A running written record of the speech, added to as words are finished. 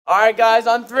Alright guys,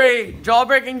 on 3,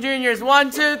 Jawbreaking Juniors.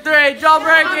 1, 2, 3,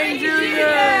 Jawbreaking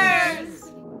Juniors!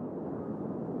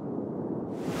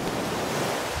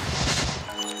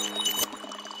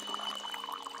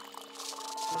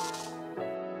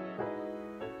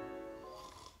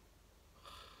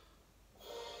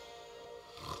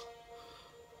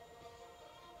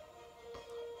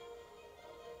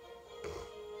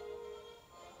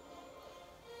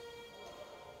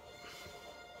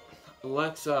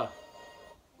 Alexa,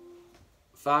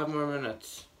 5 more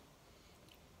minutes.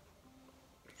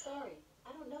 Sorry,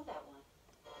 I don't know that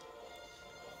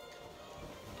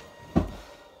one.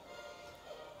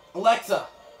 Alexa,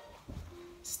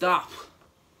 stop.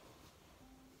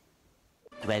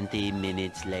 20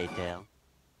 minutes later.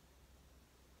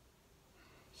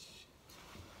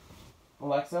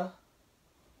 Alexa,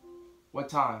 what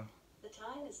time? The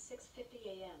time is 6:50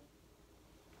 a.m.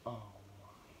 Oh.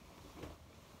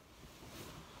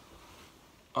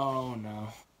 Oh no.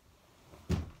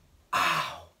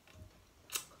 Ow.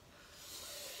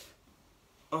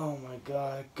 Oh my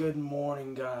god. Good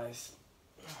morning, guys.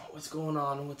 What's going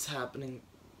on? What's happening?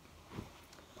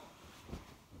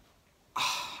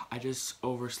 I just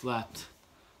overslept.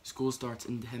 School starts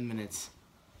in 10 minutes.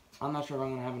 I'm not sure if I'm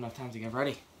gonna have enough time to get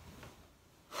ready.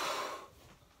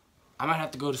 I might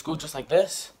have to go to school just like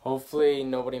this. Hopefully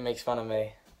nobody makes fun of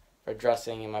me for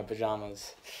dressing in my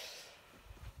pajamas.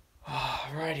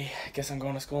 Alrighty, I guess I'm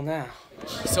going to school now.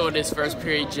 So it is first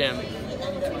period gym.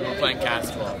 We're playing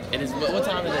basketball. It is, what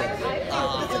time is it?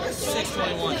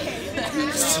 6:21.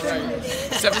 Alright,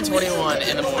 7:21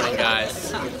 in the morning,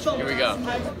 guys. Here we go.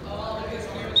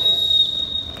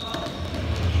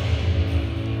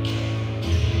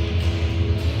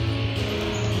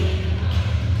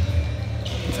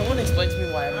 Someone explain to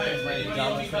me why everybody's wearing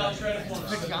pajamas.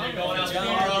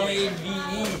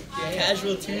 R-A-V-E.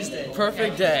 Casual Tuesday.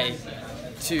 Perfect day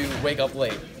to wake up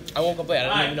late. I woke up late. I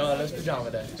didn't even know that it was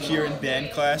pajama day. Here in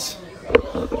band class.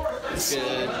 Good.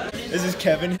 This is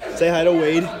Kevin. Say hi to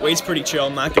Wade. Wade's pretty chill,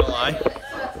 I'm not gonna lie.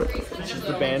 This is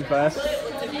the band class.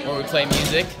 Where we play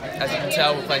music. As you can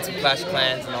tell, we're playing some Clash of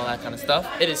Clans and all that kind of stuff.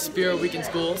 It is Spirit Week in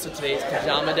school, so today is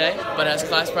pajama day. But as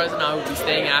class president, I will be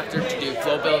staying after to do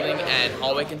flow building and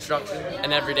hallway construction.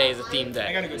 And every day is a theme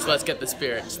day. So let's get the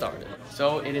spirit started.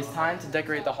 So it is time to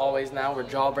decorate the hallways now. We're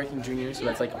Jawbreaking Juniors, so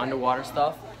that's like underwater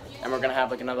stuff. And we're gonna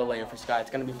have like another layer for Sky. It's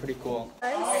gonna be pretty cool.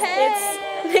 It's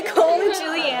Nicole and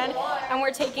Julianne, and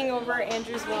we're taking over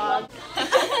Andrew's vlog.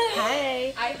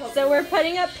 Hey. So we're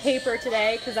putting up paper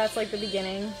today, because that's like the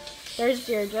beginning. There's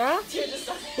Deirdre.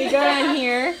 We go down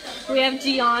here. We have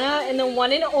Gianna and the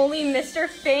one and only Mr.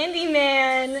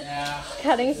 Fandyman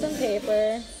cutting some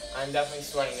paper. I'm definitely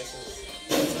sweating.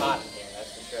 It's hot in here,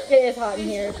 that's for sure. It is hot in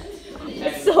here.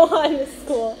 It's so hot in this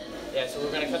school. Yeah, so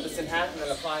we're gonna cut this in half and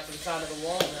then apply it to the side of the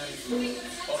wall, and then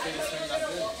hopefully this turns out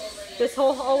good. This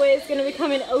whole hallway is gonna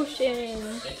become an ocean.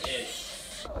 It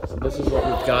is. So this is what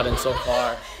we've gotten so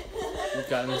far. We've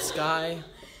gotten the sky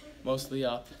mostly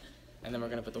up, and then we're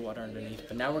gonna put the water underneath.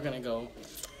 But now we're gonna go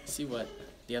see what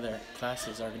the other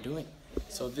classes are doing.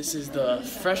 So this is the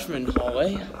freshman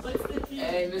hallway.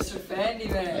 Hey, Mr.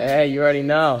 Fandyman. Hey, you already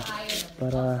know.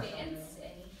 But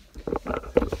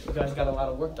you guys got a lot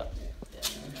of work done.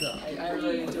 Good job. I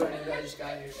really enjoyed it. I just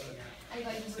got here.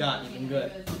 Scott, you've been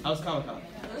good. How was Comic-Con?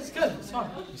 It's good. It's fun.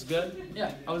 It's good?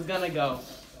 Yeah. I was gonna go,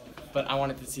 but I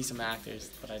wanted to see some actors,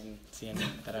 but I didn't see any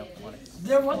that I wanted.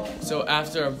 So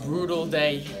after a brutal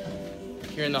day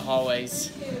here in the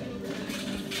hallways,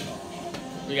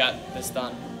 we got this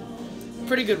done.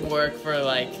 Pretty good work for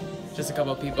like just a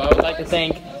couple of people. I would like to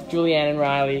thank Julianne and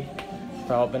Riley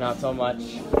for helping out so much.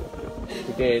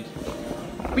 We did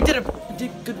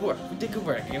good work. We did good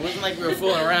work. It wasn't like we were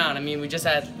fooling around. I mean, we just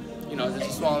had, you know, just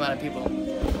a small amount of people.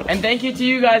 And thank you to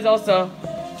you guys also.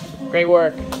 Great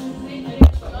work.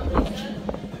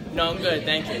 No, I'm good.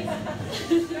 Thank you.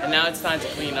 And now it's time to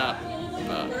clean up.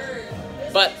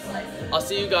 But I'll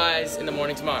see you guys in the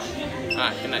morning tomorrow. All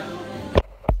right. Good night.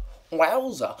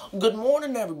 Wowza. Good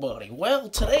morning, everybody. Well,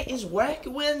 today is Wacky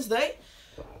Wednesday,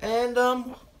 and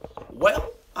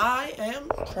well, I am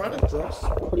trying to dress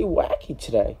pretty wacky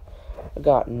today. I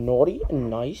got naughty and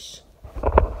nice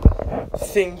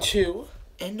thing too,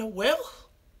 and well,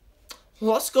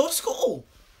 let's go to school.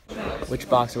 Which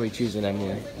box are we choosing,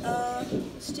 Emily?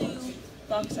 Let's do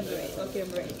box number 8. Lucky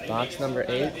number 8. Box number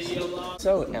 8.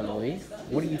 So, Emily,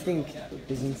 what do you think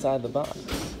is inside the box?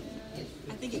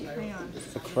 I think it's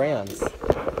crayons. The crayons.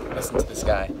 Listen to this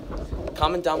guy.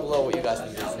 Comment down below what you guys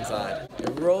think is inside.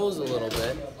 It rolls a little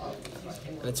bit,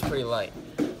 and it's pretty light.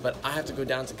 But I have to go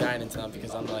down to guidance now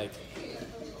because I'm like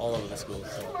all over the school.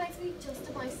 So. Reminds me just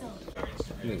of myself.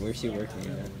 Wait, where's she working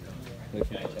at? Wait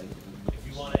for my check. If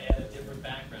you want to add a different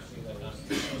background, you click on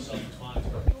show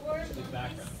self-explanatory. The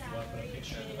background. You want to put a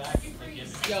picture in the back? You click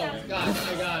image. Yo, got it,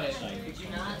 I got it. Did you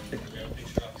not?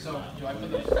 So, do I put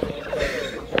the...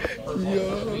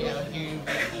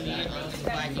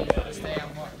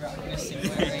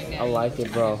 I like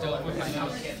it, bro.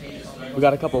 We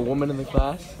got a couple women in the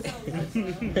class.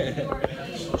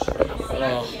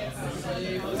 Oh.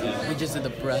 We just did the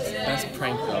best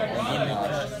prank though.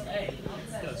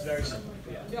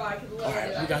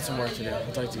 Alright, we got some work to do.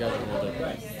 I'll talk to you guys in a little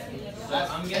bit.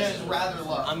 I'm getting rather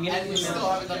low. I'm getting we still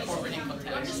haven't done corporate income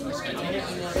tax.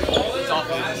 It's all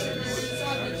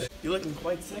You're looking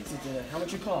quite sexy today. How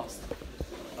much it cost?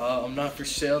 I'm not for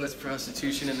sale. That's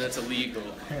prostitution and that's illegal.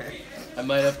 I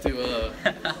might have to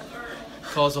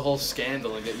cause a whole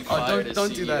scandal and get you fired as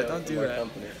don't do that, CEO don't do of our that.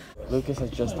 company. Lucas has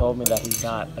just told me that he's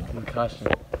got a concussion.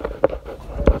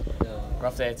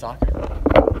 Rough day at soccer?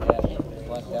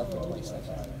 Blacked out for 20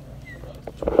 seconds.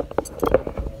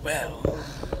 Well,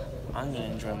 I'm gonna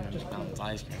enjoy my McDonald's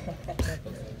ice cream.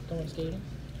 Don't skating?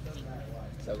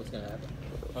 Is that what's gonna happen?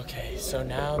 Okay, so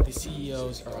now the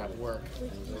CEOs are at work.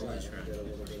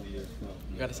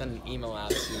 We gotta send an email out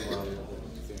to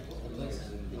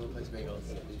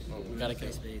we gotta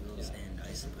get Bagels and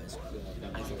Islip High School.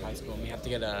 Isaac High School. And we have to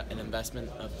get an investment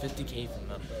of $50K from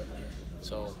them.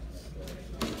 So,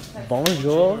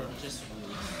 bonjour.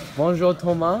 Bonjour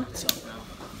Thomas.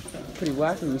 Pretty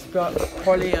wacky. We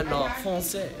parler en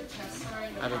français.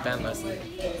 I have a band lesson.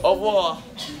 Au revoir.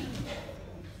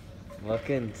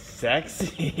 Looking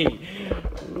sexy.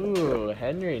 Ooh,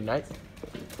 Henry, nice.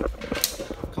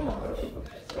 Come on.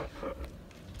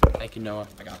 Thank you, Noah.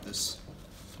 I got this.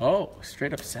 Oh,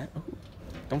 straight up set. Ooh.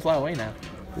 Don't fly away now.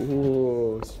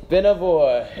 Ooh, spinner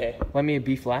boy. Let me a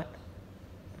B flat.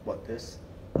 What, this?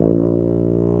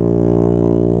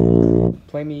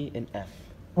 Play me an F.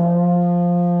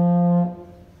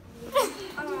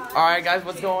 Alright guys,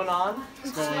 what's going on?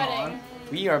 What's going on?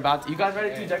 We are about to, you guys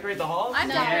ready to decorate the hall? I'm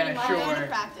not ready. I'm sure. going to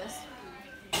practice.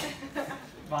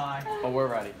 Bye. Oh, we're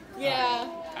ready. Yeah.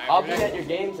 I'll be at your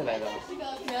game today though.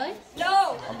 Really?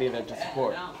 No. I'll be there to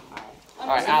support.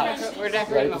 Alright, Alex. We're Ready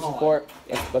decorating to the hallway.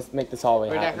 support? Let's make this hallway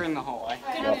We're happen. decorating the hallway.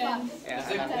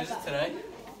 Is it today?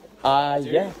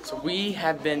 Yeah. So we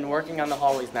have been working on the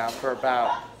hallways now for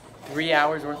about 3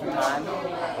 hours worth of time,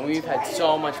 and we've had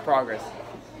so much progress.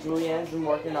 Julianne's been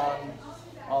working on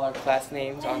all our class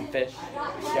names on fish.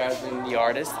 Sarah's been the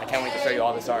artist. I can't wait to show you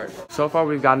all this art. So far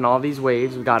we've gotten all these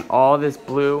waves. We've got all this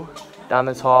blue down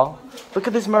this hall. Look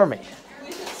at this mermaid.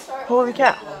 Holy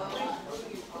cow.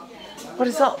 What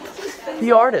is up?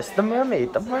 The artist, the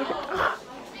mermaid, the mermaid. Ah.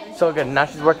 So good. Now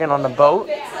she's working on the boat,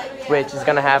 which is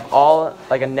gonna have all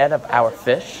like a net of our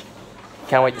fish.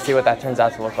 Can't wait to see what that turns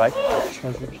out to look like.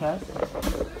 Treasure chest.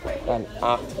 An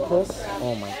octopus.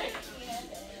 Oh my.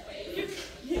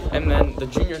 And then the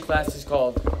junior class is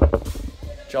called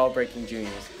Jawbreaking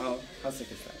Juniors. How sick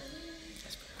is that?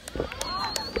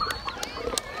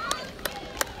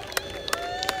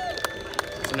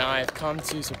 So now I've come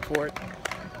to support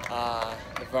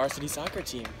the varsity soccer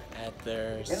team at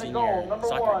their senior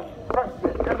soccer game.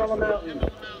 Freshman, Emma Mountain.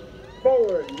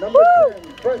 Forward, number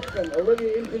 10, freshman,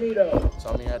 Olivia Infinito. So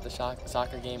I'm here at the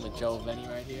soccer game with Joe Venny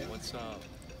right here. What's up?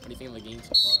 What do you think of the game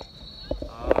so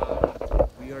far?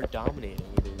 We are dominating.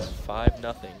 It is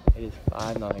 5-0. It is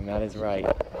 5-0, that is right.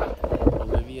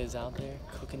 Olivia's out there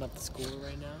cooking up the score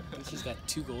right now. I think she's got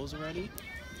 2 goals already.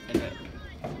 And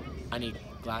I need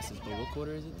glasses, but what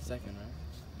quarter is it? The second, right?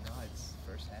 No, it's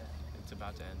first half. It's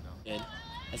about to end now. Ed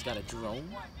has got a drone,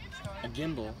 a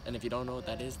gimbal, and if you don't know what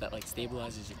that is, that like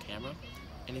stabilizes your camera.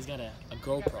 And he's got a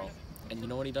GoPro. And you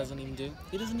know what he doesn't even do?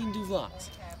 He doesn't even do vlogs.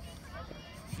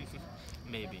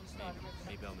 Maybe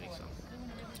I'll make some.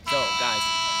 So, guys,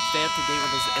 stay up to date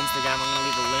with his Instagram. I'm going to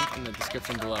leave a link in the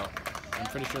description below. I'm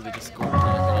pretty sure they just scored a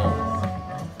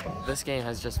goal. This game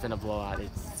has just been a blowout.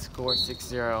 It's score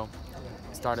 6-0.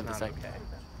 Started the second.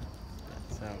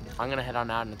 So, I'm going to head on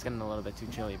out, and it's getting a little bit too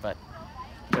chilly. But,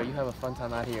 Joe, you have a fun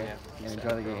time out here. Yeah. And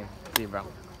enjoy the game. See you, bro.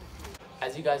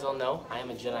 As you guys all know, I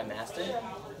am a Jedi Master.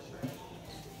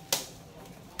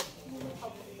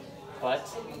 But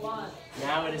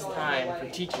now it is time for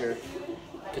teacher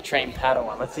to train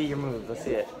Padawan. Let's see your moves. Let's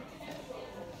see it.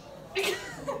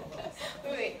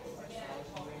 Wait.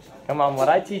 Come on, what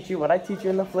I teach you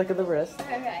in the flick of the wrist.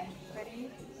 Okay. Ready?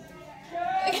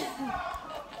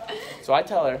 So I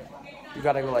tell her, you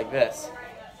gotta go like this.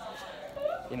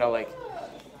 You know, like,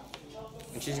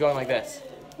 and she's going like this.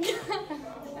 I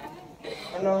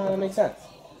don't know how that makes sense.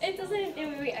 It doesn't.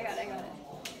 Wait, I got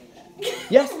it.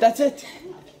 Yes, that's it.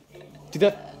 Do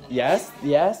that. Yes,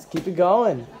 yes, keep it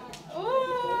going.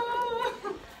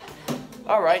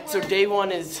 Alright, so day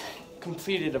 1 is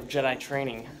completed of Jedi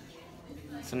training.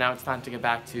 So now it's time to get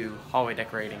back to hallway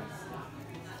decorating.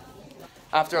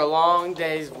 After a long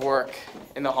day's work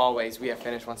in the hallways, we have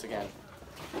finished once again.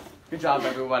 Good job,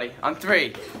 everybody. On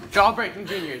 3, Jawbreaking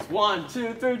Juniors. 1,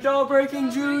 2, 3,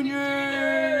 Jawbreaking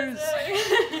Juniors!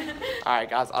 Alright,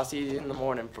 guys, I'll see you in the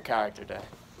morning for character day.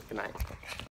 Good night.